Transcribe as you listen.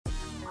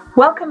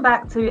Welcome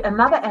back to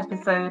another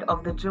episode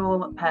of the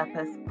Dual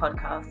Purpose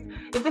podcast.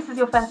 If this is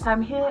your first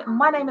time here,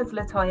 my name is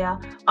Latoya.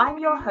 I'm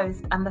your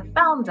host and the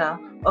founder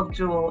of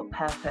Dual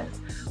Purpose.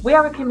 We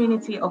are a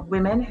community of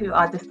women who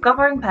are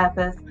discovering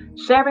purpose,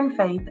 sharing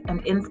faith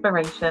and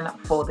inspiration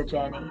for the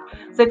journey.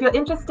 So if you're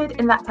interested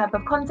in that type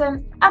of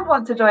content and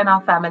want to join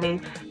our family,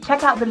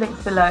 check out the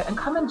links below and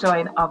come and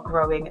join our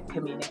growing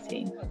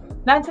community.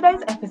 Now, in today's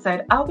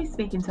episode, I'll be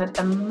speaking to an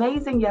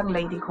amazing young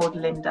lady called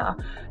Linda,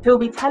 who will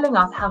be telling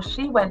us how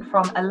she went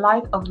from a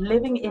life of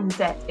living in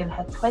debt in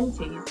her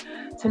 20s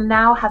to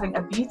now having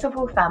a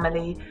beautiful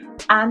family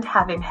and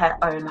having her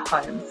own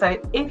home. So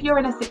if you're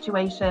in a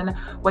situation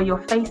where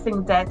you're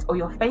facing debt or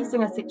you're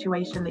facing a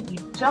situation that you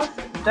just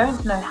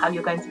don't know how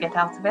you're going to get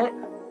out of it,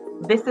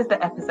 this is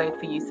the episode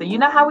for you. So you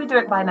know how we do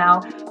it by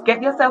now.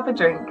 Get yourself a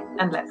drink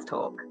and let's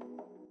talk.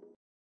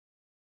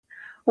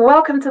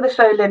 Welcome to the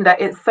show, Linda.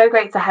 It's so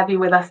great to have you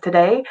with us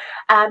today.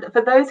 And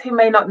for those who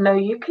may not know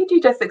you, could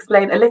you just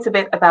explain a little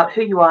bit about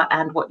who you are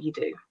and what you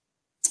do?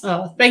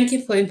 Oh, thank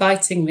you for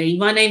inviting me.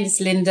 My name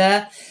is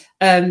Linda.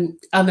 I'm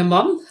a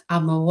mom.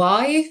 I'm a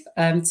wife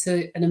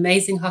to an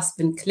amazing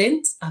husband,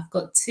 Clint. I've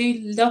got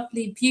two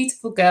lovely,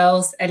 beautiful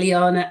girls,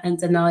 Eliana and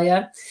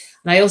Danaya.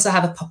 And I also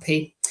have a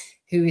puppy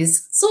who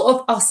is sort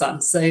of our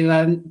son.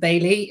 So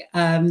Bailey.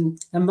 I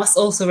must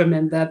also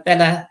remember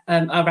Bella,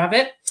 our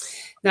rabbit.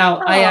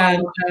 Now, I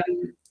am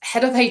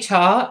head of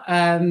HR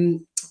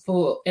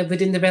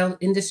within the rail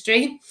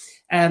industry.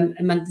 And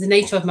the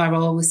nature of my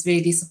role was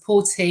really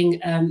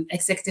supporting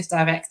executive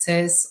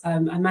directors. I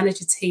manage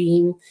a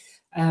team.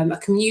 I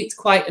commute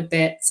quite a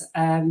bit.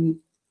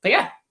 But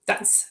yeah,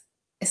 that's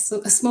a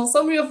small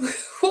summary of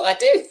what I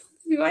do,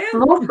 who I am.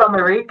 Small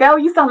summary? Girl,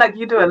 you sound like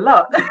you do a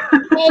lot.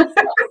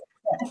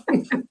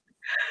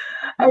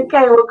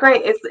 Okay, well,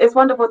 great. It's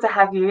wonderful to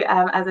have you,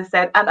 as I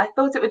said, and I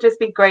thought it would just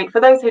be great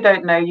for those who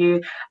don't know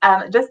you,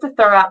 just to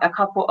throw out a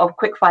couple of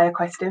quick fire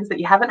questions that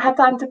you haven't had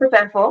time to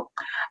prepare for.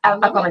 I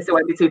promise it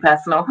won't be too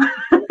personal.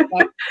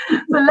 So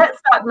let's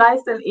start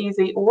nice and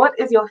easy. What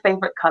is your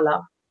favorite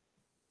color?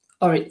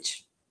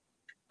 Orange.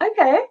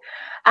 Okay.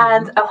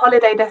 And a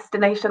holiday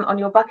destination on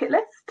your bucket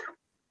list?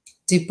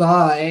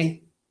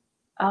 Dubai.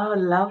 Oh,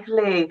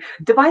 lovely.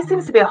 Dubai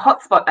seems to be a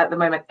hotspot at the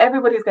moment.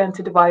 Everybody's going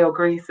to Dubai or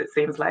Greece, it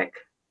seems like.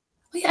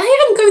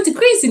 I am going to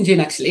Greece in June,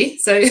 actually.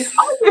 So see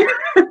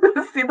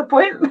the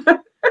point?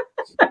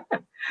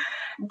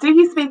 Do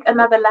you speak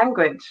another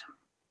language?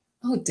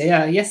 Oh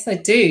dear, yes, I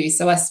do.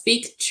 So I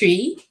speak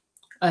Twi.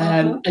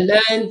 I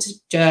learned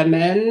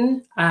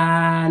German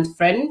and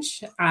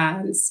French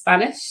and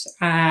Spanish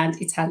and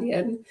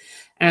Italian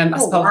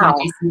as part of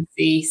my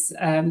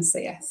GCSEs. So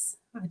yes,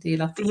 I do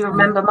love. Do you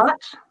remember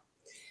much?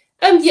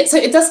 Yeah, so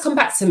it does come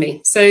back to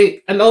me. So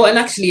and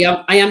actually,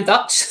 I am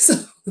Dutch. So,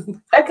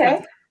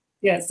 okay.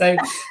 Yeah, so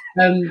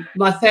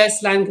my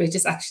first language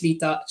is actually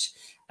Dutch.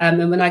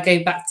 And when I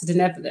go back to the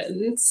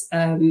Netherlands,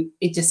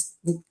 it just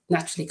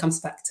naturally comes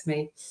back to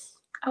me.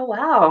 Oh,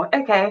 wow.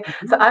 Okay.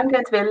 So I'm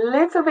going to be a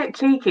little bit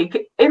cheeky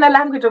in a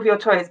language of your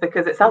choice,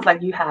 because it sounds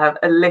like you have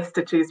a list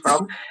to choose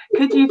from.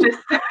 Could you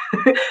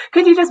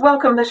just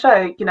welcome the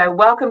show? You know,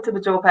 welcome to the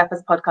Dual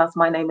Purpose podcast.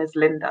 My name is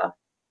Linda.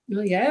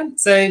 Oh, yeah.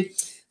 So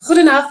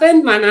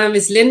goedenavond, my naam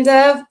is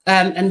Linda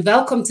and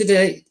welcome to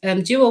the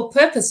Dual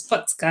Purpose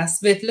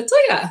podcast with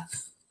Latoya.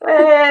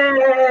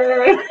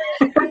 Hey!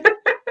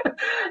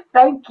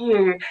 Thank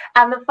you.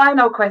 And the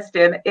final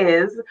question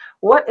is,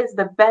 what is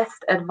the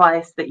best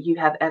advice that you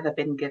have ever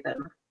been given?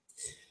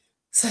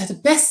 So the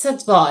best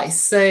advice.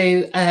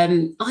 So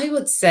I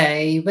would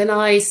say when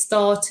I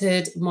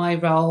started my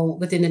role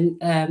within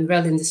the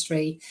rail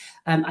industry,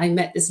 I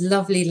met this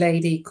lovely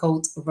lady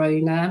called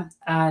Rona,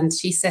 and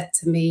she said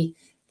to me,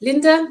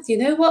 Linda, you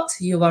know what?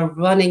 You are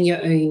running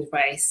your own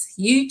race.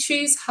 You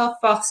choose how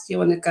fast you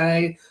want to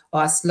go or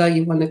how slow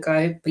you want to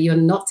go, but you're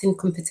not in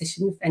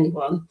competition with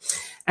anyone.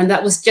 And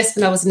that was just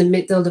when I was in the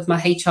middle of my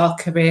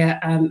HR career.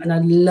 And I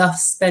love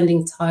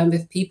spending time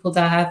with people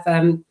that have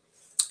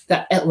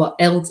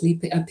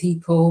elderly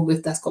people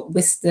that's got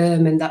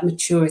wisdom and that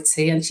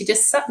maturity. And she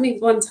just sat me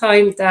one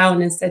time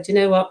down and said, you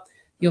know what?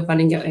 You're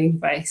running your own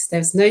race.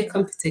 There's no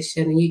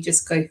competition and you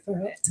just go for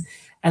it.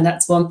 And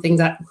that's one thing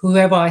that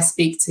whoever I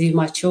speak to,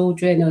 my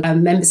children or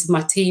members of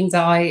my team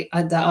that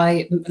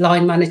I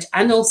line manage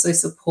and also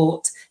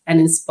support and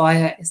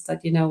inspire, is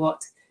that, you know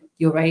what,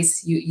 your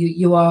race,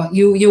 you are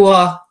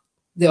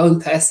the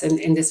own person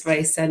in this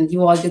race, and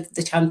you are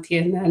the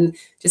champion, and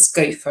just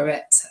go for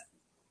it.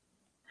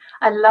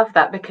 I love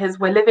that, because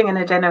we're living in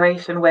a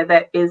generation where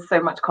there is so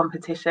much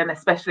competition,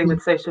 especially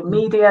with social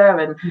media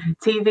and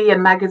TV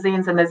and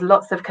magazines, and there's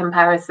lots of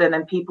comparison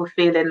and people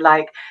feeling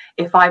like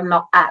if I'm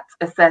not at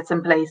a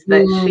certain place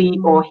that she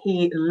or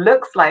he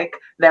looks like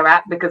they're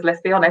at, because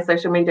let's be honest,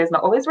 social media is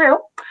not always real.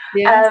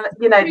 Yes.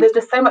 There's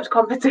just so much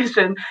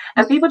competition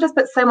and people just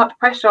put so much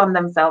pressure on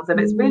themselves, and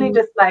it's really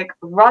just like,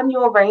 run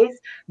your race,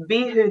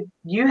 be who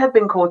you have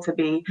been called to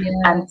be,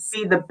 and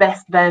be the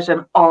best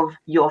version of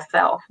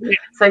yourself.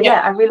 So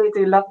I really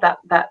do love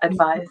that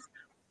advice.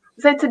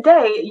 So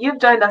today you've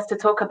joined us to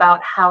talk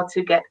about how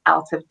to get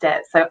out of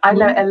debt. So I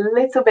know a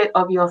little bit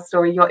of your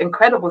story, your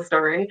incredible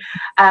story.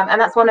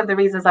 And that's one of the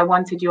reasons I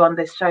wanted you on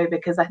this show,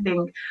 because I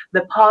think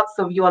the parts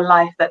of your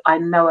life that I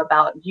know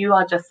about, you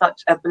are just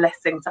such a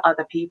blessing to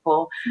other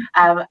people.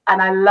 And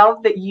I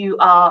love that you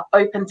are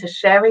open to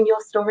sharing your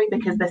story,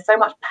 because there's so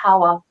much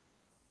power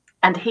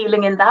and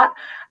healing in that,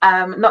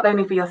 not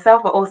only for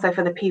yourself, but also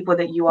for the people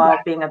that you are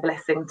being a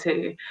blessing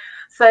to.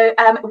 So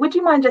would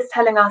you mind just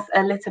telling us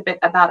a little bit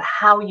about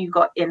how you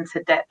got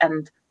into debt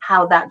and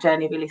how that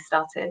journey really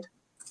started?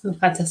 Oh,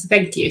 fantastic.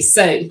 Thank you.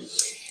 So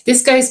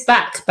this goes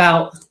back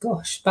about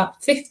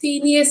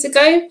 15 years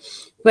ago,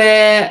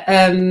 where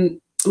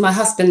my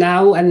husband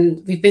now,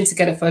 and we've been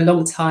together for a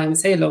long time, I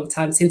say a long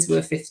time, since we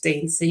were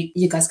 15. So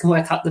you guys can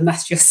work out the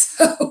math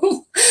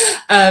yourself.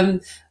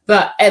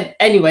 But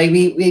anyway,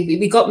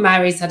 we got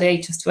married at the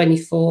age of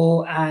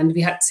 24, and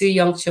we had 2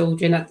 young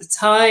children at the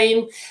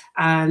time.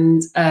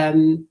 And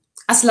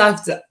as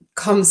life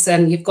comes,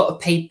 and you've got to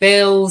pay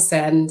bills,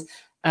 and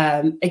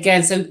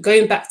again, so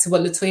going back to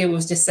what Latoya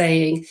was just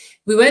saying,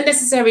 we weren't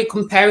necessarily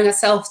comparing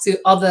ourselves to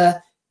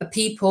other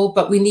people,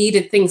 but we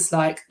needed things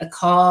like a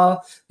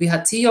car. We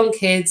had 2 young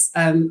kids.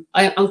 I'm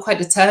quite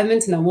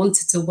determined, and I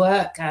wanted to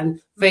work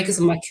and focus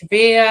on my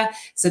career.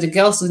 So the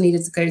girls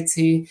needed to go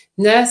to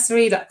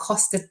nursery that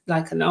costed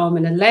like an arm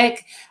and a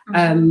leg,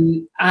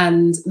 and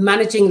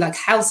managing like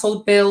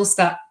household bills.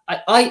 That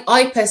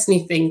I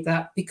personally think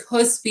that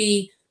because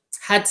we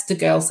had the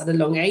girls at a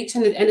long age,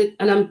 and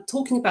I'm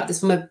talking about this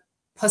from a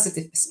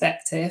positive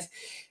perspective,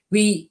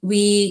 we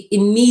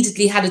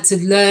immediately had to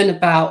learn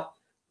about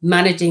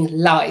managing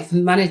life,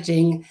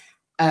 managing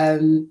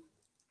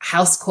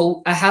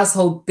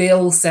household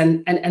bills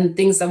and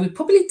things that we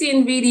probably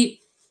didn't really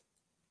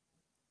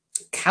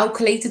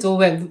calculated or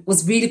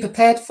was really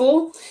prepared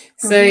for.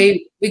 So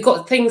we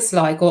got things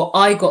like, or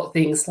I got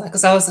things like,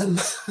 because I was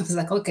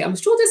like, okay, I'm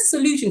sure there's a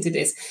solution to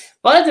this.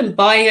 Rather than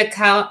buying a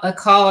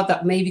car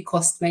that maybe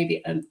cost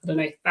maybe, I don't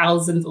know,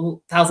 £1,000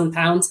 or £1,000,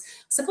 I was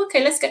like,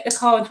 okay, let's get the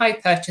car on hire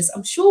purchase.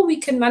 I'm sure we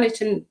can manage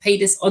and pay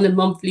this on a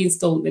monthly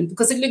installment,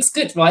 because it looks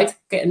good, right?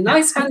 Get a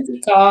nice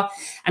fancy car,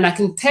 and I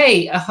can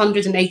pay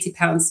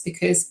 £180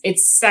 because it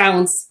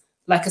sounds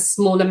like a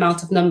small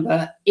amount of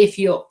number if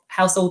your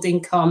household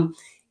income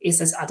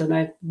is, I don't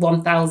know,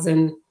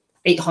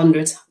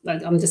 1,800.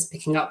 I'm just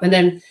picking up. And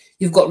then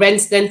you've got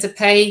rent then to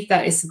pay.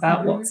 That is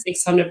about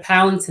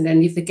 £600. And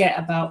then you forget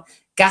about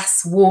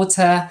gas,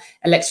 water,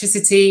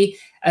 electricity.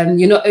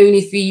 You're not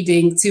only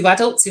feeding 2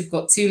 adults, you've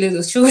got 2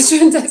 little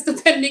children that's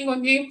depending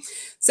on you.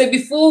 So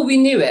before we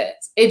knew it,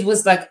 it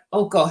was like,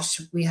 oh gosh,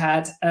 we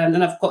had,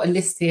 and I've got a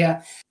list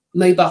here,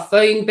 mobile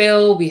phone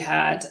bill, we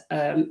had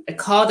a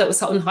car that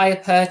was on hire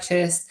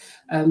purchase,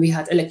 we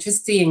had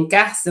electricity and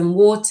gas and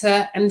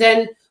water, and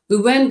then we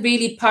weren't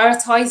really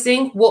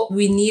prioritizing what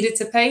we needed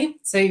to pay.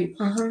 So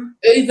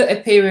over a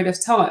period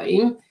of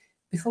time,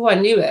 before I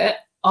knew it,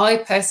 I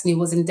personally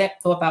was in debt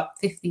for about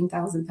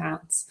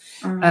 £15,000.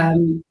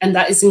 And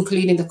that is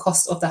including the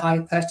cost of the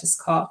hire purchase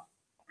car.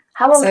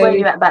 How old were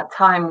you at that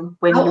time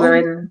when you were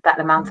in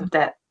that amount of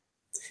debt?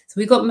 So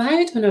we got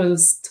married when I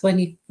was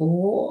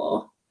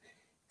 24.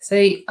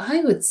 So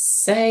I would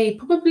say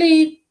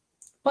probably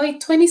by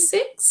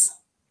 26.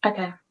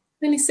 Okay.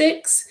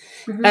 26.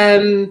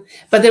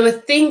 But there were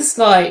things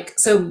like,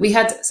 we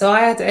had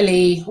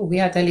Ellie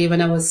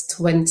when I was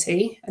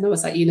 20, and I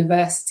was at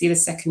university the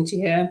second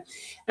year,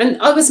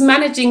 and I was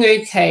managing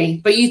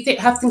okay. But you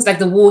have things like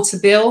the water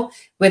bill,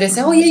 where they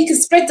say, oh yeah, you can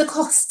spread the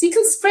cost,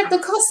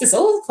 it's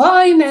all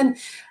fine, and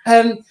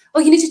oh,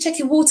 you need to check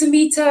your water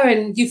meter,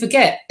 and you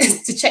forget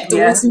to check the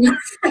water meter.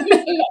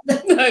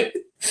 No.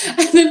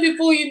 And then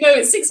before you know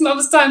it, 6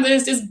 months time,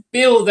 there's this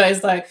bill that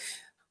is like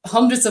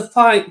hundreds of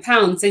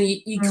pounds, and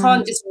you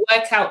can't just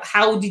work out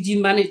how did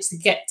you manage to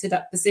get to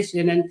that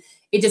position, and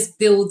it just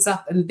builds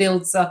up and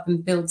builds up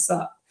and builds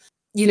up.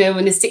 You know,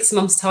 when in 6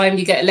 months time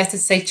you get a letter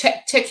say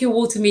check your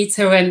water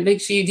meter and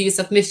make sure you do your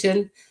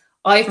submission.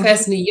 I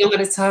personally, young at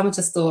the time, I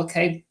just thought,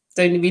 okay,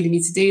 don't really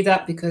need to do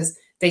that, because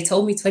they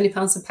told me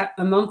 £20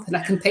 a month and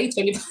I can pay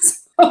 £20 a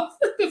month.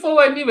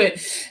 Before I knew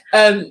it,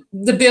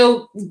 the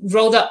bill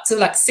rolled up to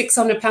like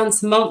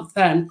 £600 a month,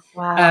 and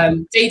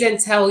they then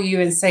tell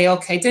you and say,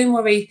 okay, don't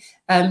worry,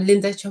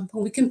 Linda, jump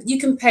on, you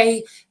can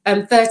pay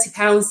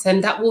 £30,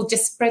 and that will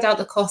just spread out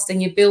the cost,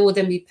 and your bill will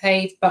then be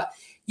paid, but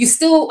you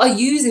still are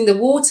using the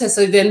water.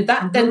 So then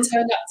that then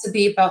turned out to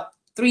be about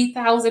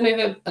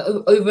 3,000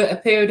 over a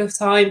period of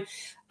time,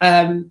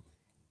 and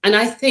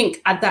I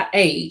think at that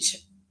age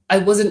I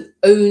wasn't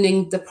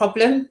owning the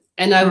problem,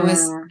 and I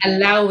was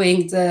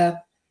allowing the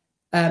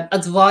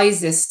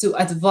advisors to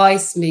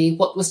advise me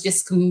what was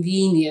just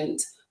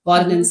convenient,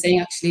 rather than saying,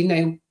 actually,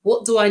 no,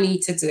 what do I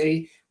need to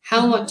do?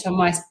 How much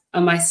am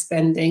I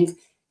spending?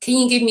 Can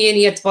you give me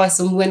any advice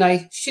on when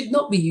I should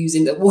not be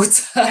using the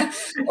water?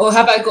 Or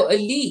have I got a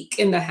leak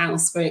in the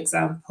house, for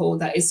example,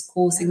 that is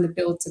causing the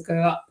bill to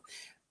go up?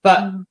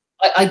 But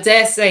I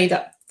dare say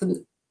that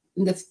in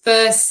the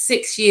first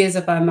 6 years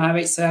of our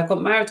marriage, so I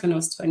got married when I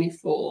was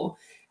 24,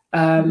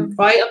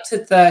 right up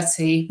to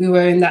 30, we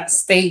were in that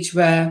stage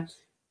where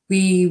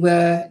we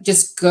were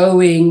just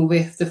going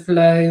with the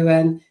flow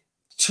and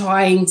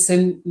trying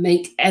to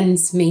make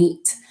ends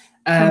meet.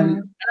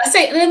 And I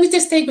say, let me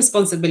just take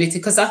responsibility,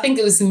 because I think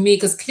it was me,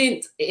 because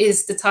Clint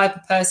is the type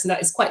of person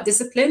that is quite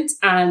disciplined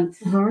and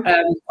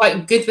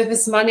quite good with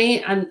his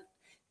money. And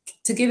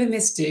to give him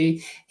his due,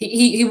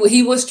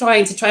 he was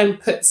trying and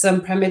put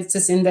some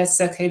parameters in there.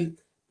 So, okay,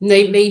 no,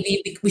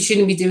 maybe we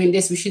shouldn't be doing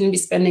this. We shouldn't be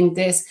spending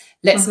this.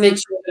 Let's make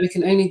sure that we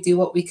can only do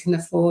what we can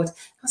afford.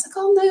 I was like,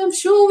 oh no, I'm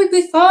sure we'll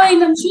be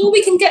fine. I'm sure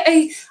we can get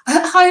a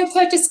higher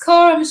purchase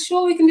car. I'm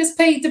sure we can just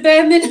pay the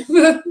bare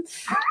minimum.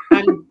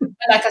 And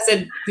like I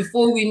said,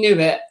 before we knew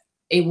it,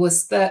 it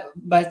was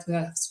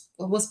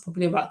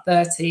probably about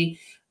 30,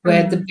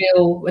 where the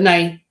bill, when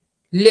I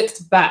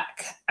looked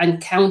back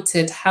and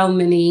counted how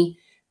many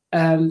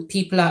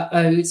people I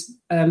owed,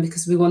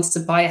 because we wanted to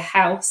buy a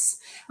house,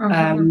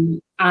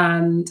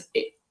 and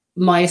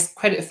my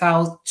credit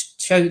file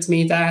showed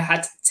me that I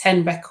had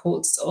 10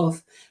 records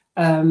of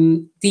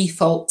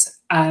default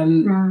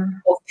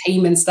of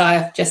payments that I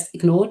have just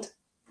ignored.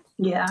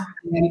 Yeah.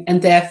 And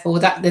therefore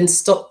that then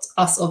stopped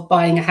us of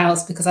buying a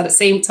house, because at the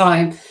same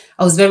time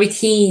I was very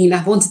keen.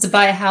 I wanted to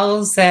buy a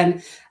house,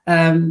 and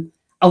I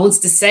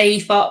wanted to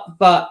save up,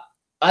 but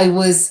I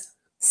was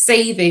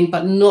saving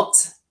but not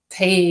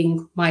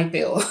paying my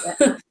bill.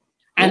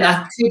 And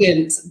I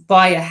couldn't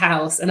buy a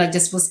house, and I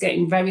just was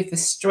getting very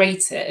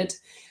frustrated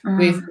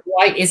with,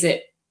 why is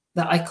it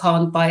that I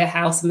can't buy a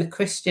house? I'm a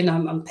Christian,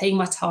 I'm paying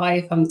my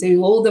tithe, I'm doing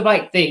all the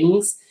right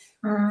things.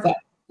 But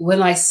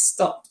when I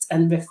stopped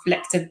and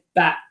reflected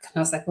back, I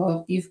was like,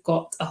 well, you've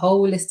got a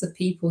whole list of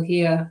people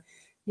here,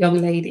 young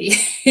lady,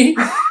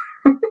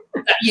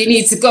 that you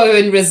need to go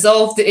and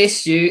resolve the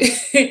issue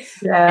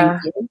and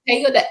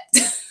pay your debt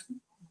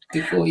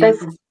before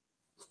you.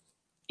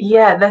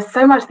 Yeah, there's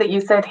so much that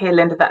you said here,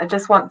 Linda, that I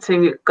just want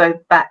to go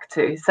back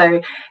to. So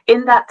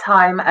in that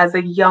time, as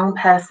a young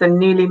person,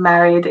 newly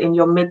married in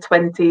your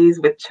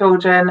mid-20s with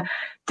children,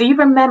 do you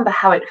remember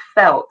how it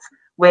felt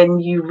when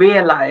you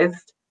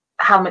realized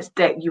how much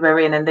debt you were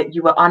in and that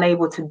you were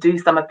unable to do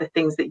some of the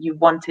things that you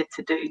wanted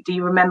to do? Do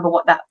you remember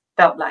what that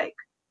felt like?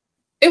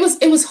 It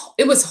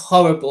was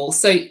horrible.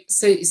 So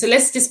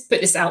let's just put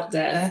this out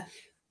there.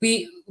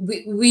 We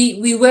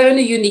were in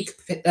a unique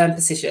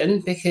position,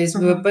 because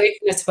we were both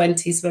in our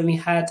 20s when we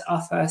had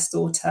our first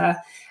daughter,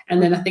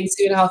 and then I think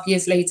 2.5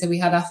 years later we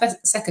had our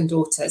second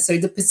daughter. So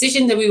the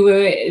position that we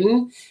were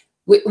in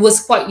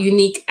was quite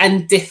unique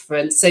and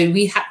different. So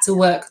we had to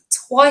work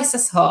twice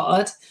as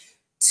hard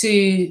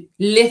to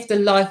live the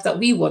life that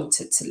we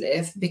wanted to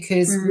live,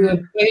 because we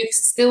were both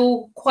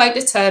still quite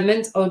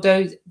determined,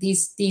 although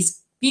these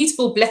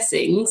beautiful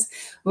blessings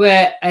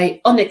were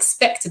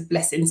unexpected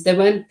blessings. They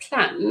weren't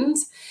planned.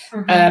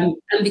 And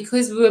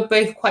because we were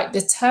both quite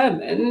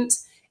determined,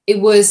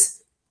 it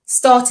was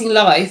starting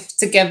life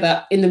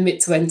together in the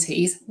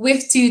mid-20s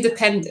with 2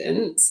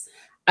 dependents,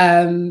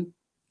 and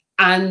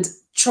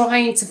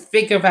trying to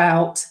figure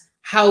out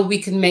how we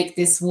can make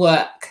this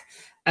work.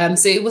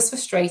 So it was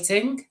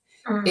frustrating.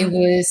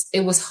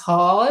 It was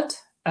hard.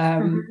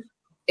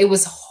 It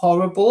was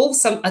horrible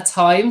at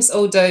times,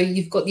 although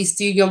you've got these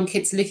 2 young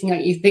kids looking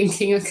at you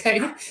thinking, okay,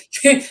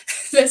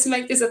 let's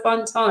make this a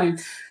fun time.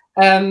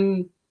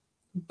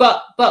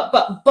 But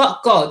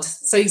God,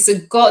 so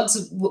God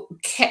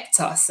kept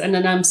us. And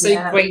then I'm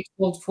so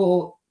grateful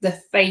for the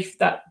faith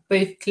that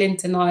both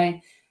Clint and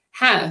I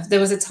have.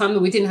 There was a time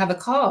when we didn't have a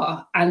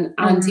car, and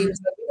he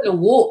was like, we're going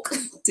to walk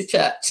to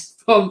church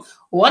from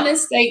one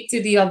estate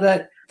to the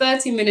other,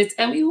 30 minutes,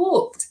 and we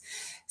walked.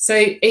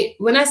 So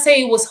when I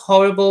say it was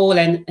horrible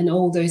and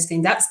all those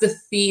things, that's the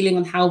feeling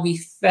on how we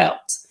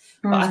felt.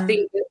 But I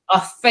think that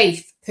our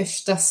faith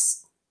pushed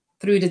us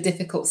through the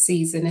difficult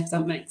season, if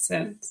that makes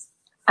sense.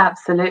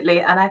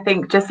 Absolutely. And I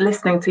think just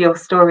listening to your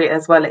story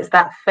as well, it's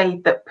that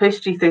faith that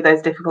pushed you through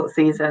those difficult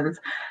seasons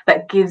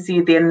that gives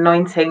you the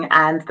anointing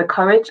and the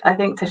courage, I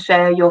think, to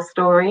share your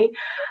story.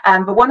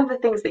 But one of the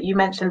things that you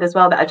mentioned as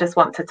well that I just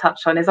want to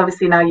touch on is,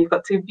 obviously now you've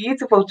got 2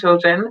 beautiful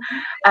children.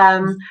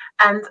 And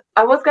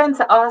I was going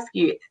to ask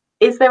you,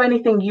 is there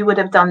anything you would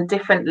have done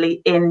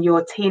differently in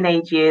your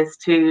teenage years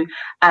to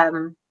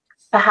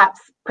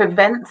perhaps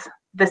prevent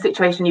the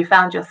situation you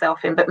found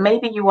yourself in, but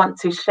maybe you want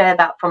to share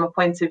that from a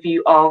point of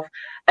view of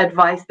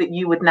advice that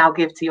you would now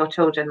give to your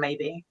children,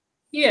 maybe?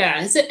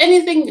 Yeah, so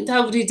anything that I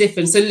would do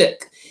different. So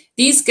look,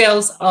 these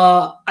girls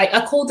are,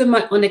 I call them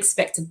my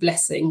unexpected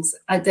blessings.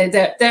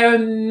 They're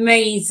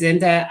amazing.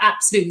 They're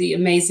absolutely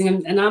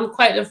amazing. And I'm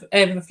quite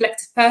a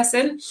reflective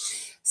person.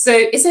 So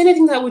is there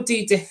anything that I would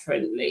do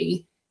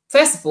differently?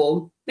 First of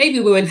all,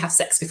 maybe we wouldn't have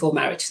sex before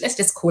marriage. Let's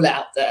just call it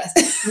out there.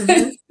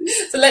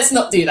 So let's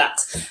not do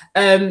that.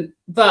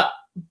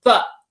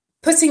 But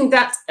putting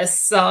that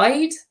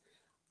aside,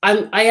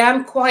 I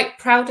am quite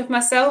proud of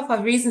myself. I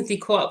recently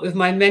caught up with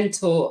my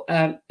mentor,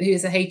 who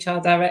is a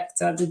HR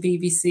director at the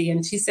BBC,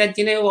 and she said,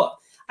 you know what,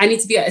 I need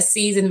to be at a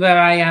season where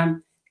I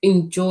am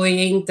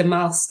enjoying the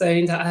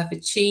milestone that I have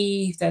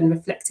achieved and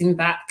reflecting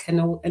back and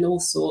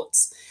all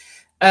sorts.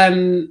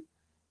 And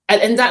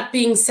And that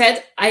being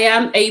said, I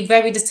am a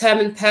very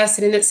determined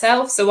person in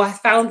itself. So I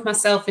found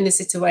myself in a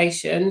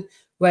situation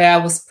where I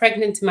was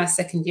pregnant in my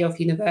second year of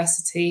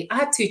university. I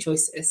had two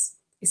choices.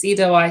 It's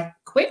either I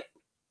quit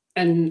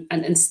and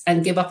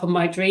give up on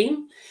my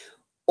dream,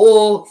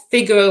 or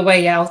figure a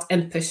way out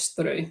and push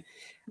through.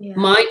 Yeah.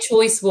 My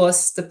choice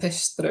was to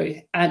push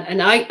through, and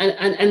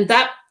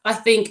that, I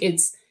think,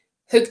 it's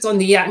hooked on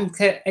the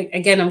anchor.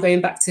 Again, I'm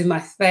going back to my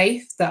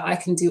faith that I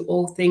can do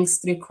all things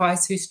through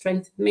Christ who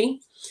strengthened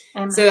me.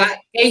 So I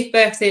gave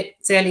birth to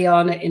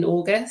Eliana in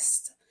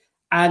August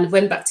and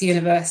went back to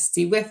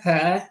university with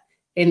her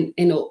in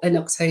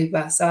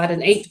October. So I had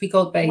an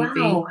 8-week-old baby.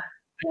 Wow.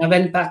 And I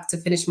went back to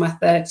finish my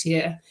third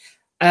year.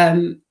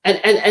 And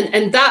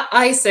that,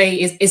 I say,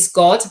 is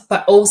God,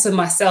 but also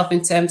myself,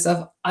 in terms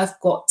of I've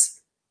got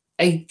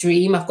a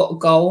dream, I've got a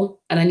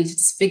goal, and I need to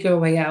just figure a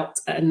way out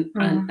and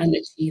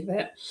achieve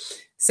it.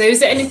 So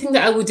is there anything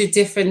that I would do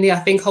differently? I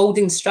think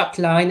holding strap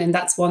line, and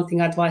that's one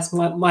thing I advise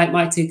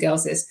my two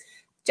girls, is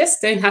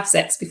just don't have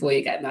sex before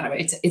you get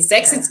married.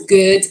 It's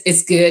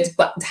good,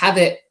 but have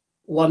it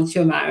once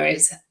you're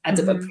married at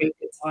the appropriate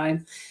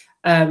time.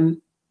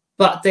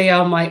 But they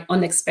are my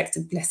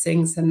unexpected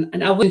blessings,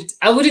 and I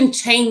wouldn't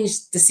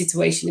change the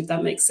situation, if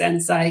that makes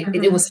sense.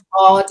 It was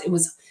hard,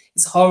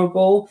 it's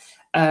horrible,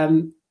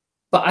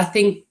 but I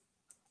think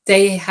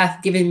they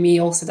have given me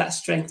also that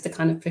strength to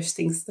kind of push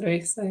things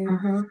through.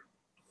 So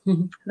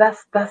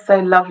that's so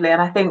lovely. And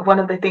I think one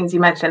of the things you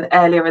mentioned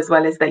earlier as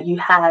well is that you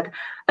had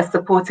a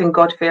supporting,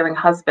 God-fearing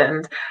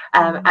husband.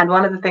 And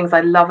one of the things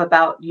I love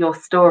about your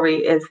story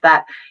is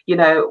that, you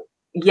know,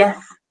 yes,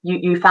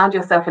 you found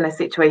yourself in a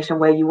situation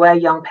where you were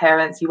young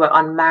parents, you were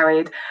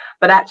unmarried,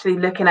 but actually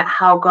looking at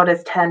how God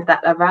has turned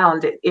that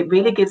around, it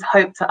really gives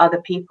hope to other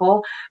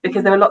people,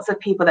 because there are lots of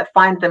people that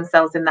find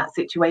themselves in that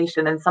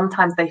situation, and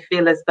sometimes they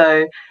feel as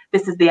though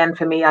this is the end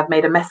for me. I've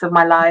made a mess of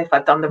my life.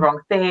 I've done the wrong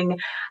thing.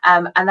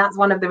 And that's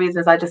one of the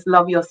reasons I just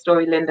love your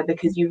story, Linda,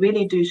 because you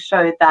really do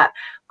show that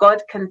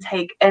God can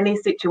take any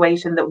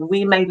situation that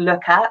we may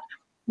look at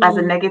as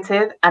a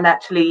negative and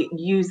actually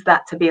use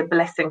that to be a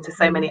blessing to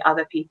so many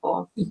other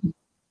people.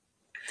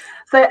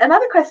 So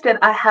another question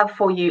I have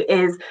for you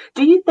is,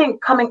 do you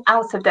think coming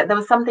out of debt, there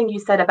was something you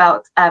said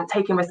about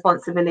taking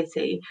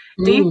responsibility.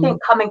 Do you think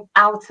coming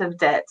out of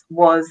debt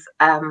was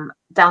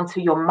down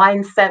to your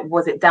mindset?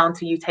 Was it down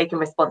to you taking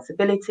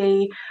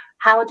responsibility?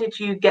 How did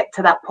you get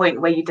to that point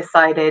where you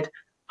decided,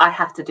 I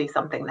have to do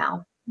something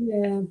now?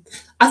 Yeah,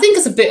 I think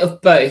it's a bit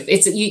of both.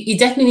 It's you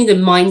definitely need a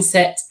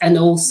mindset and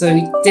also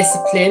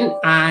discipline,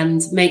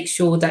 and make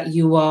sure that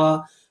you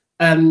are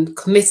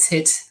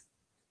committed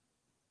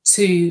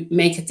to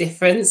make a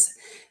difference.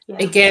 Yeah.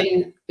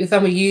 Again, if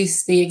I'm going to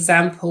use the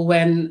example,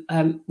 when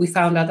we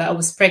found out that I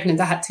was pregnant,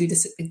 I had two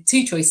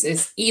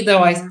choices. Either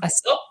I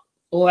stop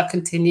or I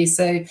continue.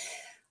 So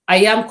I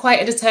am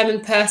quite a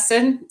determined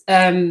person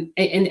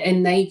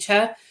in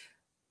nature.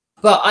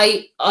 But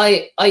I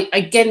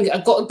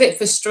got a bit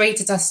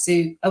frustrated as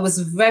to, I was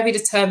very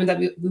determined that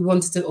we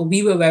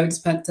were very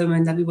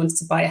determined that we wanted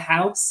to buy a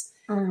house.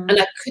 And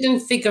I couldn't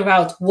figure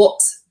out what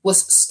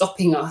was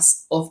stopping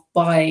us of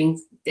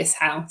buying this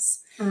house.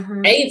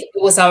 It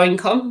was our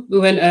income. We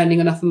weren't earning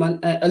enough money,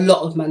 a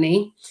lot of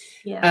money.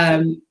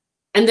 Yeah.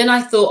 And then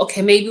I thought,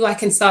 okay, maybe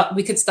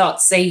we could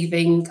start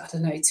saving, I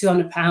don't know,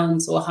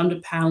 £200 or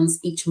 £100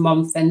 each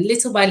month. And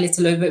little by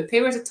little, over a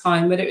period of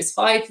time, whether it's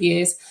 5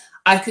 years,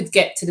 I could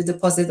get to the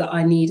deposit that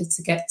I needed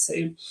to get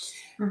to.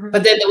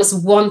 But then there was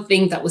one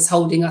thing that was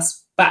holding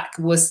us back,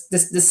 was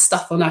this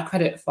stuff on our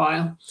credit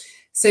file.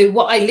 So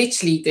what I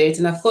literally did,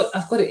 and I've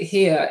got it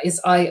here, is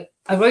I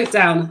wrote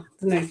down,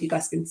 I don't know if you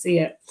guys can see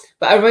it,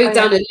 but I wrote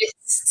down a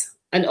list,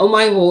 and on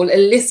my wall,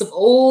 a list of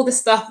all the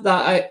stuff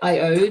that I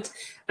owed.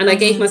 And I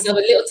gave myself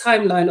a little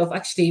timeline of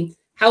actually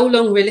how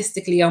long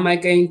realistically am I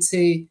going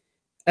to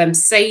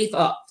save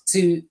up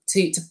to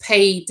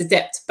pay the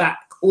debt back,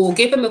 or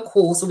give them a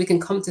call so we can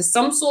come to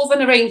some sort of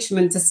an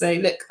arrangement to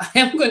say, look, I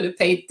am going to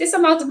pay this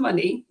amount of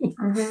money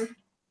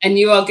and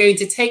you are going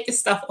to take the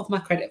stuff off my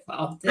credit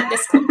file.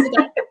 Let's come to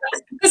that.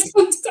 Let's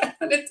come to that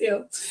kind of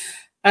deal.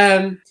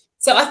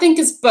 So I think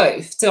it's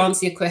both, to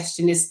answer your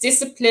question, is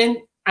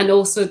discipline and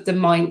also the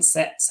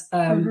mindset.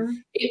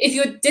 If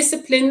you're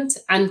disciplined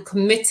and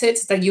committed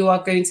that you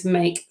are going to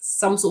make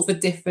some sort of a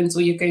difference,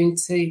 or you're going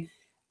to,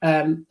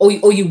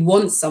 or you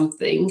want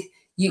something,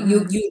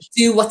 you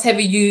do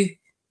whatever you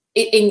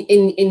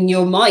in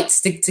your might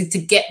to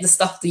get the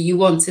stuff that you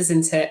want,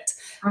 isn't it?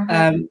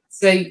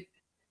 So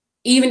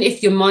even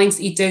if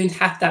you don't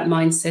have that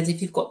mindset,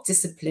 if you've got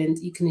discipline,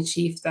 you can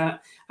achieve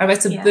that. I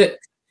read a book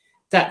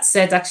that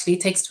said actually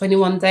it takes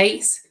 21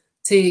 days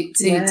to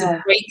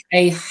break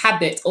a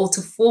habit or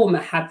to form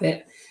a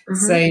habit.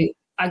 So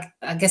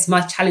I guess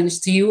my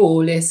challenge to you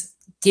all is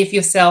give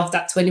yourself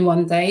that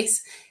 21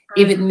 days.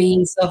 If it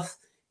means of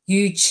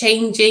you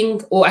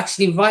changing or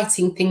actually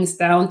writing things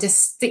down,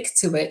 just stick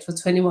to it for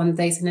 21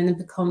 days and then it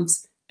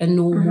becomes a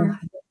normal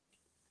habit.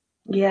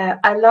 Yeah,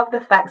 I love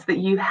the fact that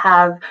you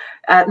have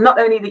not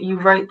only that you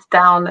wrote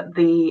down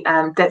the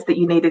debts that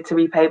you needed to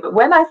repay, but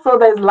when I saw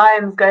those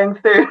lines going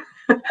through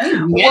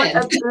What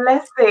Amen. a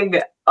blessing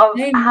of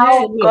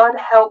how Amen. God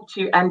helped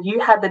you, and you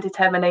had the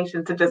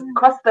determination to just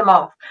cross them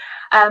off.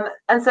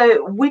 And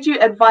so, would you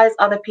advise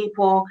other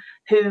people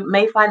who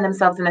may find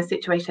themselves in a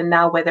situation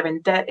now where they're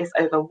in debt, is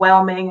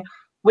overwhelming?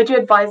 Would you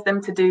advise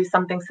them to do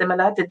something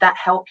similar? Did that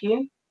help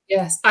you?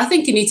 Yes, I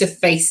think you need to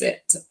face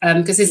it,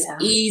 because it's Yeah.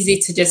 easy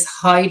to just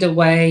hide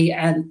away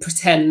and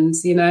pretend,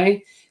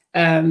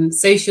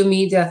 social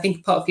media, I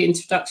think part of your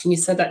introduction, you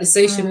said that the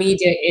social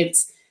media,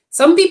 it's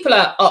some people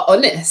are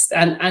honest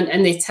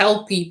and they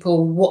tell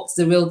people what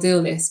the real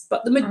deal is,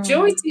 but the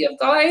majority of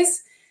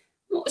guys,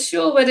 not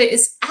sure whether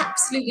it's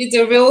absolutely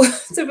the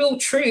real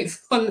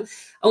truth on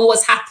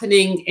what's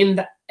happening in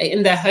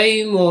their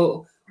home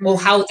or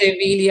how they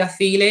really are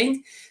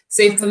feeling.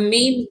 So for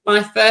me,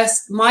 my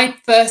first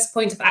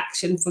point of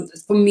action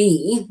for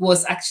me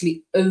was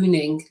actually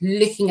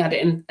looking at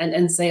it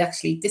and say,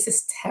 actually, this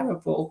is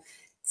terrible.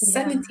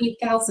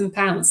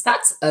 £17,000.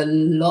 That's a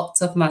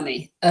lot of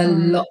money. A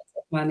lot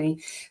of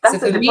money. That's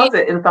So a for me,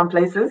 deposit in some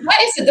places.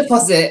 that is a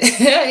deposit.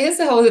 It's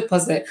a whole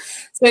deposit.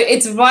 So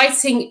it's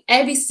writing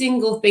every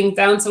single thing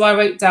down. So I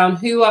wrote down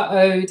who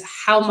I owed,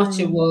 how much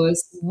it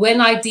was,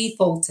 when I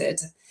defaulted,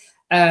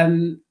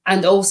 and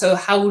also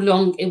how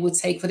long it would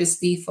take for this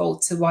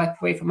default to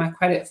wipe away from my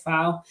credit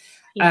file.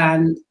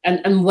 Yeah.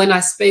 And when I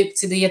spoke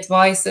to the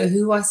advisor,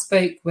 who I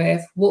spoke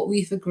with, what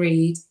we've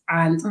agreed,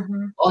 and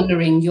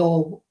honoring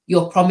your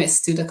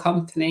promise to the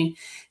company.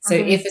 So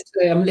if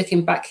I'm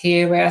looking back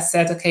here where I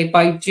said, okay,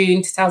 by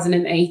June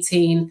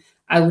 2018,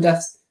 I would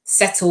have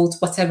settled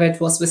whatever it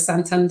was with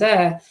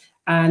Santander,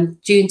 and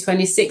June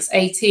 26,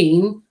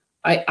 18,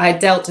 I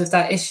dealt with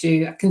that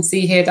issue. I can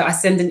see here that I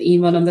sent an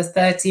email on the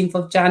 13th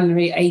of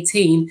January,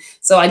 18.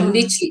 So I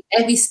literally,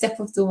 every step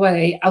of the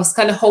way, I was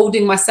kind of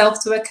holding myself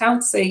to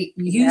account. Say,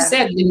 you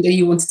said, Linda,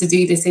 you wanted to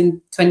do this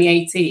in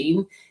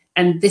 2018,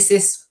 and this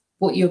is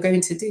what you're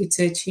going to do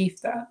to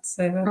achieve that.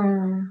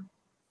 So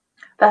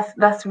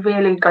that's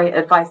really great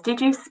advice.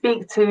 Did you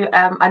speak to,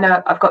 I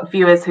know I've got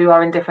viewers who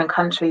are in different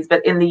countries,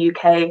 but in the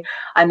UK,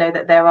 I know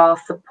that there are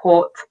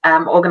support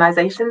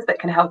organisations that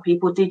can help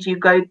people. Did you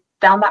go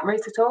down that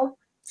route at all?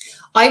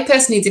 I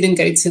personally didn't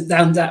go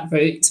down that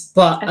route,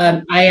 but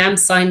I am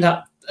signed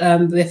up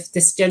with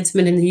this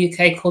gentleman in the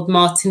UK called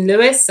Martin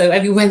Lewis. So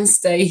every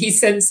Wednesday he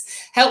sends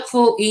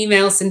helppful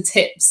emails and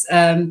tips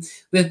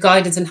with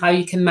guidance on how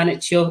you can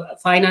manage your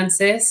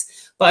finances.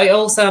 But I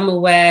also am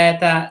aware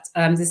that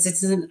the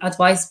Citizen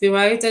Advice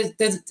Bureau,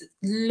 there's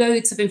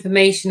loads of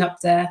information up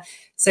there.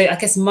 So I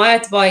guess my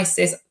advice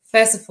is,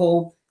 first of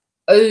all,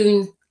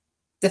 own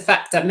the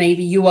fact that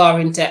maybe you are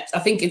in debt. I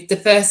think the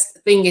first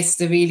thing is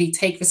to really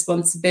take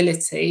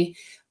responsibility,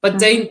 but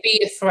don't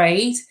be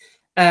afraid.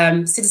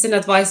 Citizen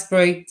Advice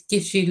Bureau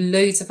gives you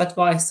loads of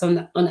advice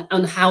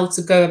on how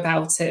to go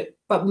about it,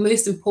 but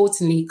most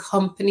importantly,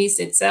 companies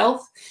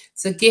itself.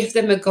 So give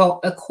them a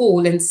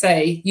call and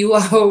say, you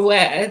are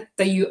aware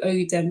that you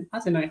owe them, I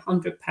don't know,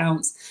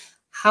 £100.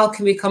 How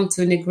can we come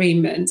to an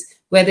agreement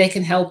where they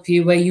can help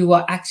you, where you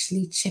are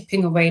actually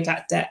chipping away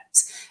that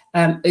debt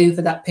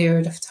over that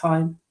period of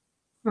time?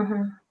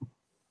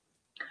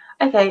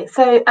 Okay,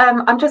 so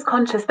I'm just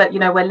conscious that,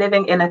 we're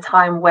living in a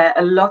time where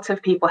a lot of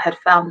people have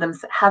found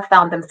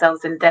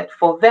themselves in debt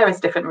for various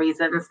different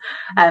reasons.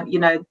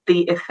 The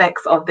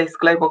effects of this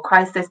global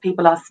crisis,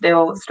 people are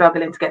still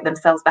struggling to get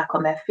themselves back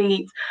on their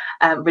feet,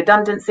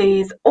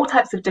 redundancies, all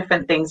types of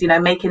different things,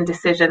 making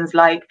decisions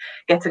like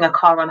getting a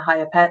car on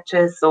hire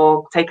purchase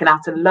or taking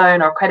out a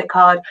loan or a credit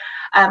card.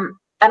 And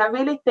I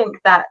really think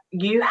that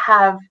you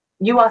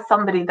are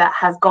somebody that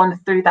has gone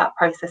through that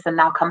process and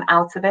now come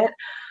out of it.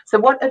 So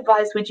what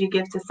advice would you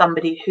give to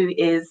somebody who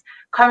is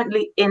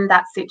currently in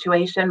that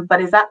situation, but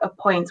is at a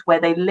point where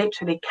they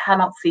literally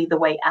cannot see the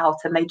way out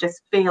and they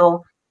just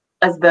feel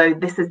as though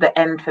this is the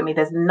end for me,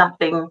 there's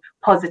nothing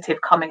positive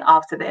coming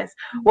after this?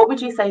 What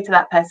would you say to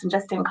that person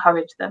just to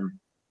encourage them?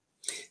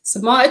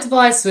 So my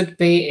advice would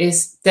be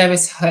there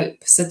is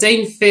hope. So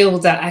don't feel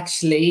that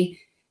actually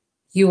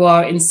you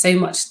are in so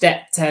much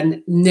debt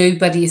and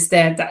nobody is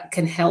there that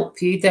can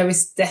help you. There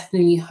is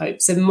definitely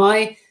hope. So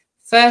my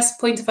first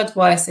point of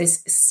advice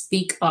is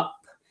speak up.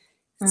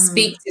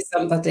 Speak to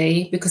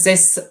somebody, because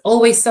there's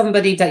always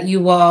somebody that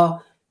you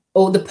are,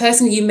 or the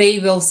person you may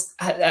well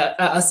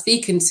are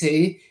speaking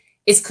to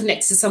is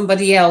connected to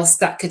somebody else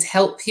that could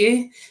help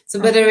you. So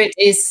whether it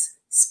is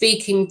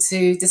speaking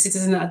to the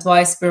Citizen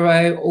Advice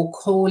Bureau or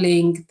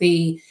calling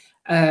the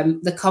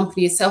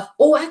company itself,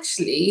 or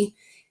actually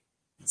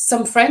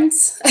some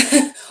friends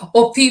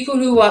or people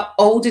who are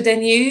older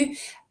than you.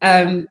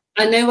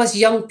 I know as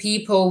young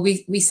people,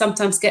 we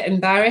sometimes get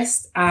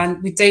embarrassed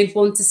and we don't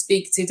want to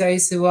speak to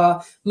those who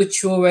are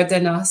maturer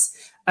than us.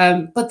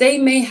 But they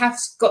may have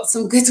got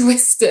some good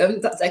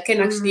wisdom that can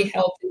actually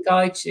help and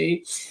guide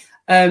you.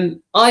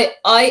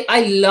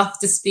 I love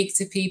to speak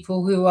to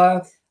people who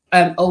are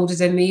older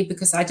than me,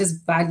 because I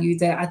just value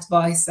their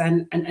advice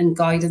and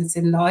guidance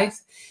in life.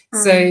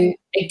 So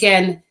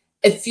again,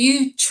 a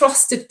few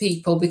trusted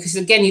people, because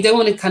again, you don't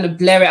want to kind of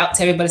blare it out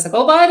to everybody. It's like,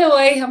 oh, by the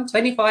way, I'm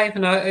 25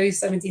 and I owe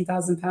 £17,000,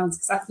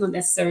 because that's not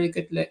necessarily a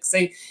good look.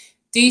 So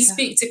Do you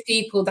speak to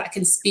people that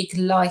can speak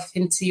life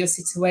into your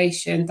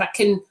situation, that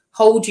can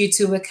hold you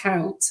to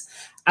account,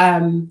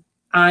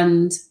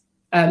 and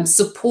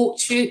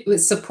support you,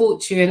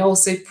 and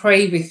also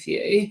pray with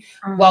you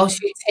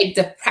whilst you take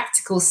the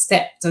practical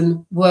steps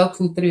and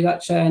working through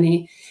that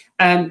journey,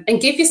 and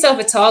give yourself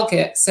a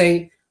target.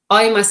 So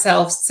I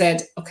myself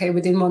said, okay,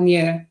 within 1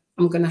 year,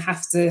 I'm going to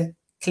have to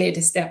clear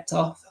this debt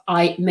off.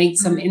 I made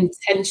some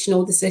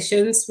intentional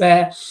decisions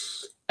where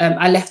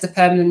I left a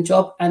permanent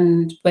job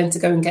and went to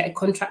go and get a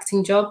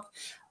contracting job,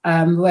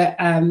 and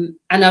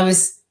I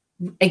was,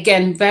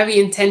 again, very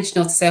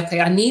intentional to say,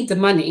 okay, I need the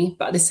money,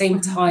 but at the same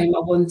time, I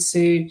want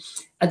to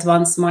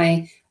advance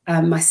my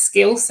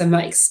skills and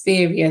my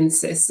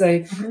experiences. So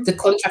the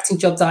contracting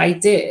job that I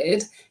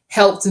did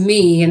helped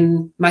me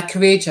in my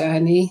career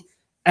journey.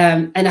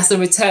 And as a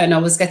return, I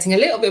was getting a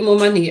little bit more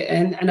money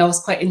in, and I was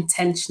quite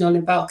intentional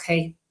about,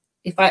 okay,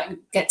 if I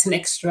get an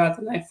extra, I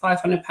don't know,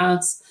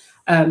 £500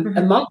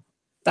 a month,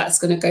 that's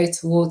going to go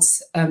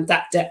towards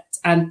that debt.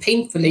 And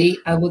painfully,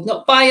 I would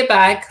not buy a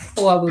bag,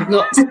 or I would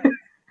not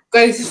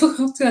go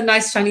to a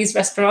nice Chinese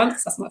restaurant,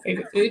 because that's my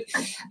favorite food.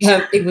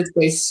 It would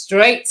go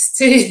straight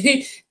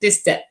to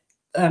this debt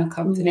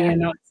company, and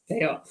not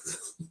pay off.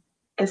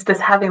 It's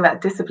just having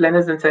that discipline,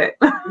 isn't it?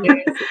 Yes.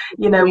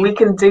 You know, we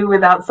can do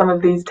without some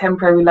of these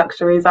temporary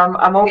luxuries.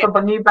 I'm all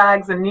for new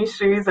bags and new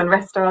shoes and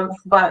restaurants,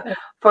 but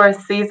for a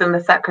season,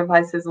 the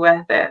sacrifice is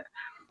worth it.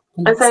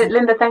 And so,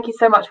 Linda, thank you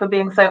so much for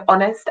being so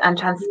honest and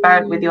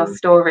transparent with your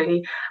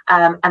story,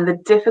 and the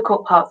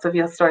difficult parts of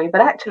your story. But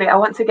actually, I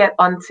want to get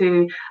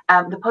onto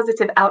the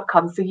positive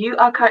outcomes. So you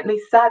are currently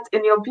sat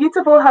in your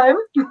beautiful home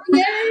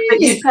that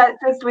you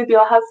purchased with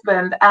your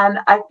husband. And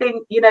I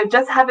think, you know,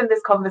 just having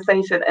this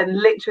conversation and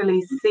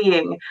literally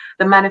seeing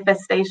the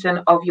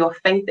manifestation of your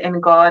faith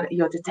in God,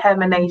 your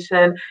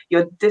determination,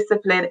 your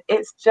discipline,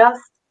 it's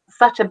just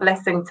such a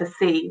blessing to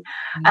see.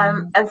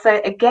 And so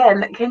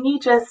again, can you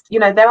just, you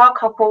know, there are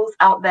couples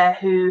out there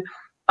who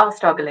are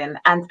struggling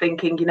and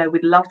thinking, you know,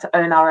 we'd love to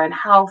own our own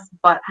house,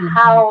 but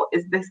how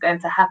is this going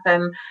to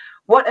happen?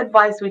 What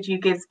advice would you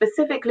give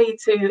specifically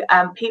to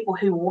people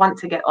who want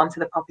to get onto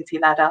the property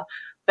ladder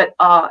but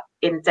are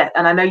in debt?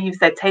 And I know you've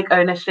said take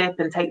ownership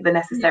and take the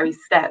necessary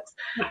steps,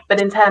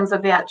 but in terms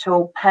of the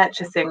actual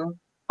purchasing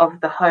of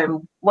the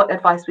home, what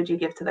advice would you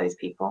give to those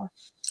people?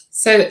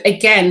 So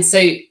again,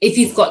 if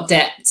you've got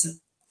debt,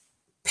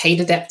 pay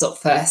the debt up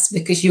first,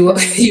 because you are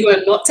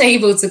not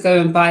able to go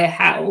and buy a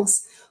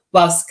house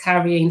whilst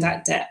carrying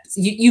that debt.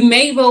 You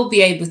may well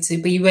be able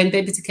to, but you won't be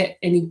able to get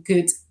any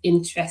good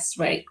interest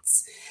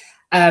rates.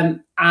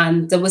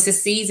 And there was a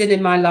season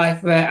in my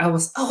life where I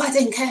was, I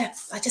don't care,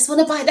 I just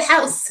want to buy the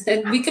house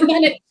and we can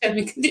manage and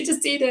we can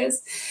just do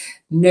this.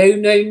 No.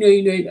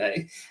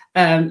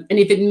 And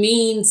if it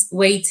means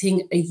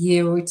waiting a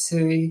year or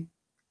two,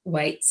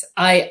 wait.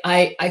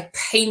 I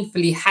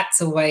painfully had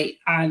to wait,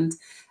 and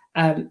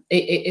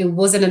it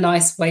wasn't a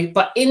nice wait.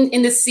 But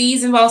in the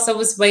season whilst I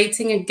was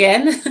waiting,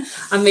 again,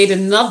 I made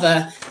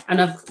another,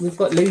 and we've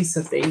got loads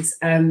of these.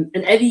 And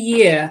every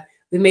year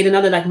we made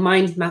another like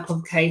mind map of,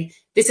 okay,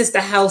 this is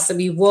the house that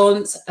we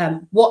want,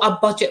 what our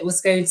budget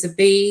was going to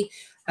be,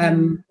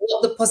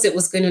 what the deposit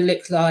was going to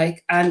look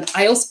like. And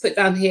I also put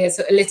down here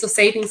a little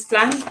savings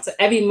plan. So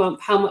every month,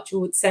 how much we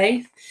would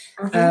save.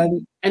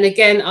 And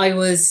again, I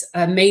was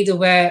made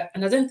aware,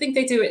 and I don't think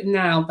they do it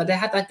now, but they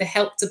had like the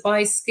Help to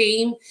Buy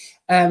scheme,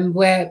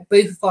 where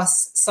both of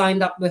us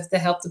signed up with the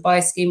Help to Buy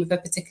scheme with a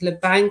particular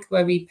bank,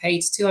 where we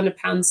paid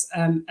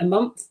 £200 a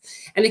month.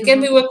 And again,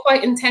 we were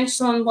quite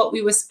intentional on what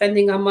we were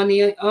spending our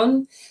money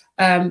on.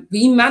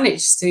 We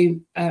managed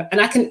to,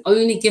 and I can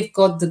only give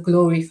God the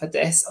glory for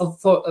this,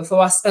 for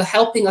us,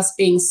 helping us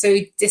being so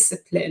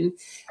disciplined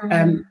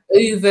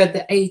over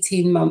the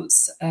 18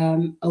 months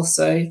or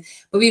so.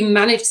 But we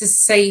managed to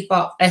save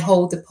up a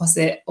whole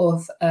deposit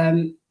of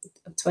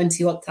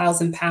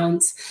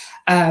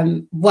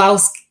 £20,000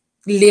 whilst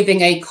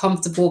living a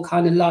comfortable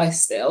kind of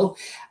lifestyle,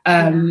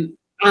 and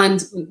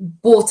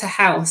bought a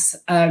house.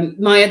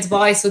 My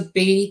advice would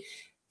be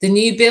the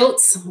new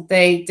builds,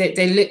 they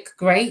look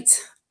great.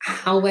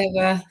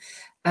 However,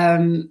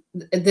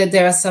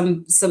 there are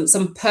some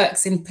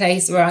perks in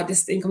place where I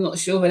just think I'm not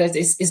sure whether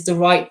this is the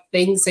right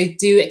thing. So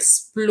do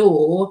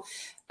explore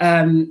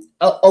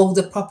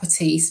older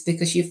properties,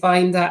 because you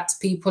find that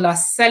people are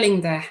selling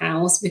their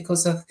house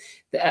because of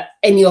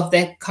any of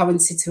their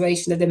current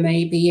situation that they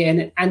may be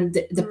in, and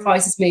the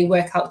prices may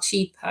work out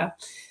cheaper.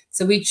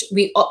 So we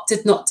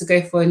opted not to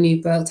go for a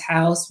new build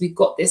house. We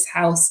got this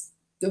house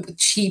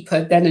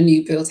cheaper than a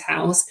new build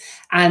house,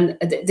 and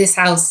this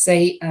house is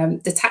a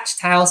detached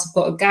house. We've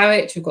got a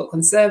garage, we've got a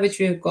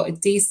conservatory, we've got a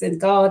decent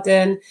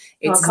garden.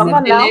 It's in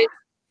a village,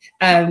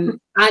 and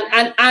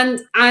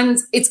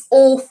it's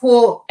all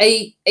for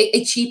a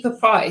cheaper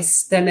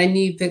price than a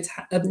new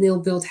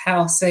build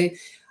house. So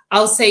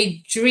I'll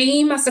say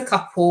dream as a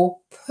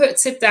couple,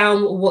 put it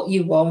down what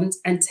you want,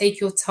 and take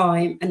your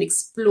time and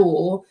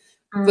explore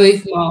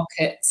both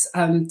markets.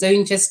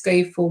 Don't just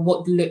go for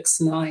what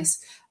looks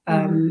nice.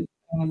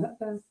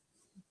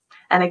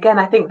 And again,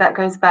 I think that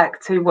goes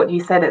back to what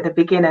you said at the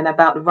beginning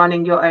about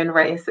running your own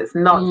race. It's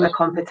not a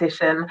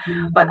competition,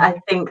 but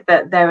I think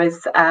that there's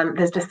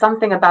just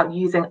something about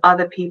using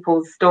other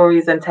people's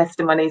stories and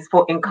testimonies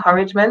for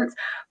encouragement,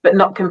 but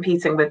not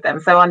competing with them.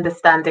 So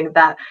understanding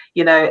that,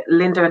 you know,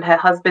 Linda and her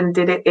husband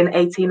did it in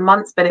 18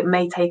 months, but it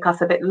may take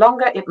us a bit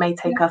longer, it may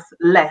take us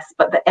less,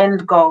 but the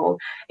end goal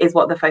is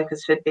what the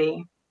focus should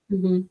be.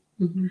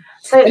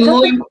 So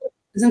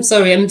I'm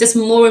sorry, and just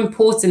more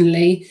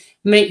importantly,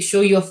 make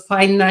sure you're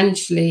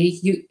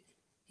financially,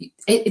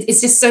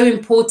 it's just so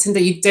important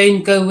that you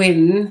don't go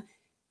in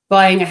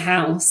buying a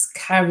house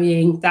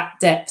carrying that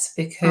debt,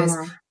 because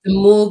the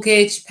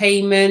mortgage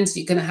payment,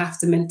 you're going to have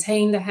to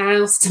maintain the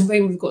house. To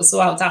when we've got to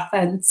sort out our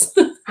fence.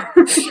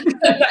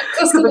 That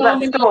costs a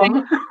lot of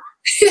money.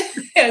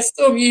 Yeah,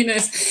 Storm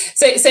Eunice.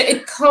 So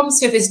it comes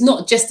with, it's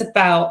not just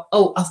about,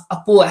 oh,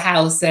 I've bought a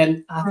house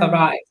and I've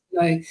arrived.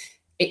 No,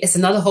 it's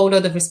another whole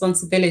lot of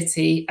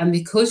responsibility. And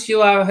because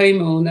you are a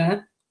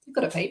homeowner, you've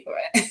got to pay for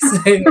it.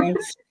 So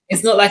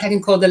it's not like I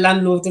can call the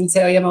landlord and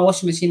say, oh yeah, my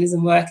washing machine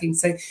isn't working.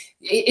 So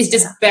it's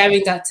just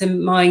bearing that to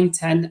mind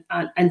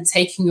and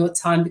taking your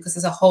time, because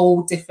there's a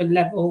whole different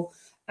level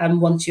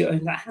once you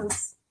own that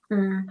house.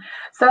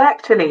 So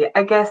actually,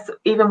 I guess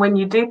even when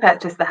you do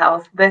purchase the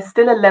house, there's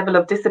still a level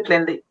of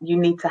discipline that you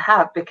need to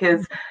have,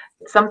 because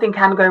something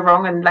can go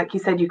wrong. And like you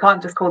said, you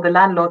can't just call the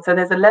landlord. So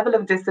there's a level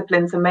of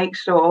discipline to make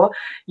sure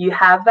you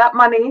have that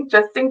money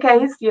just in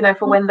case, you know,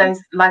 for when those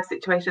life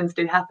situations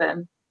do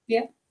happen.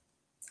 Yeah,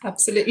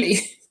 absolutely.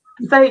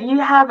 So you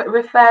have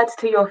referred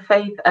to your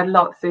faith a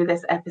lot through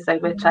this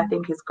episode, which I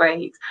think is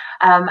great.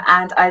 And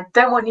I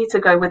don't want you to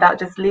go without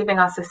just leaving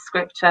us a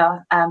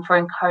scripture for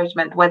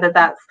encouragement, whether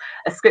that's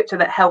a scripture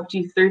that helped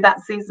you through that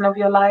season of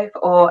your life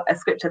or a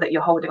scripture that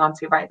you're holding on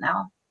to right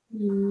now.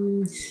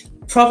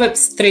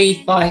 Proverbs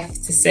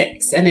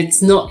 3:5-6. And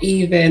it's not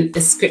even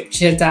a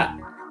scripture that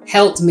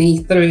helped me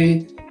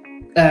through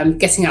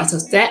getting out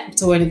of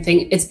debt or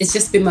anything. It's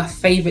just been my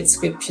favorite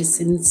scripture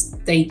since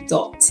day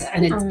dot,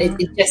 and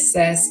it just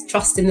says,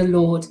 trust in the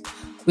Lord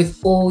with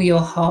all your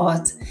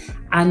heart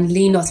and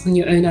lean not on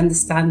your own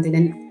understanding.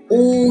 In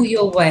all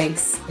your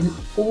ways, in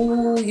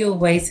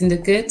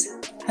the good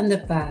and the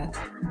bad,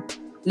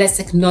 let's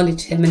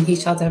acknowledge him and he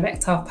shall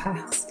direct our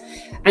paths.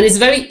 And it's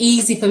very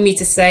easy for me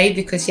to say,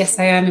 because yes,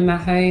 I am in my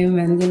home,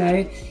 and you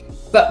know,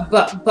 but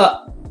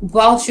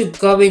whilst you're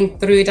going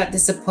through that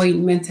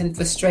disappointment and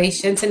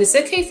frustrations, and it's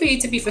okay for you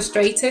to be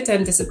frustrated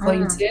and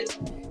disappointed,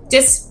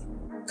 just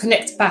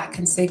connect back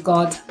and say,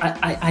 God,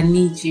 I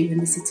need you in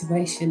this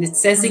situation. It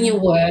says in your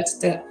word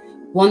that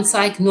once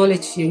I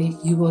acknowledge you,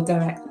 you will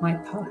direct my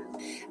path.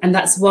 And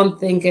that's one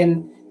thing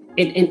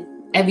in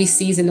every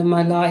season of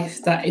my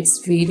life that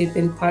it's really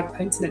been quite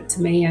potent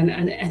to me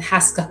and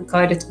has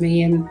guided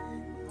me in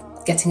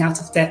getting out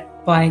of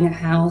debt, buying a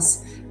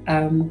house,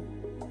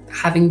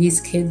 having these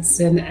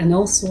kids and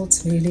all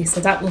sorts, really. So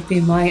that would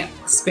be my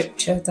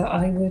scripture that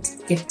I would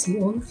give to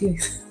all of you.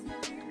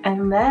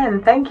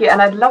 Amen. Thank you.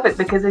 And I'd love it,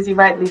 because as you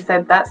rightly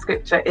said, that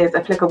scripture is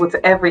applicable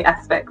to every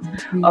aspect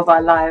of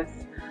our lives.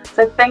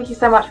 So thank you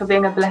so much for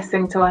being a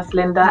blessing to us,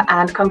 Linda,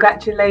 and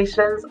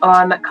congratulations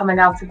on coming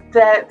out of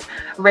debt,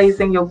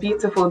 raising your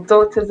beautiful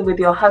daughters with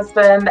your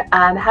husband,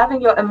 and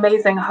having your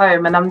amazing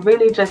home. And I'm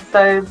really just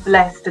so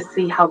blessed to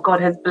see how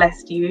God has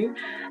blessed you,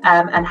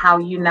 and how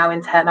you now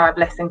in turn are a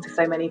blessing to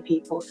so many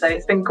people. So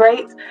it's been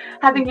great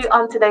having you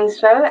on today's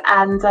show,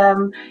 and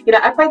you know,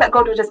 I pray that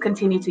God will just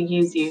continue to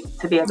use you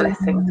to be a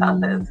blessing to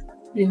others.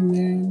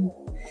 Amen.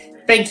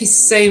 Thank you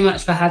so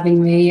much for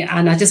having me,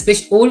 and I just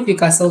wish all of you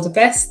guys all the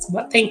best.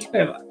 But thank you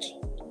very much.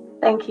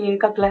 Thank you.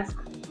 God bless.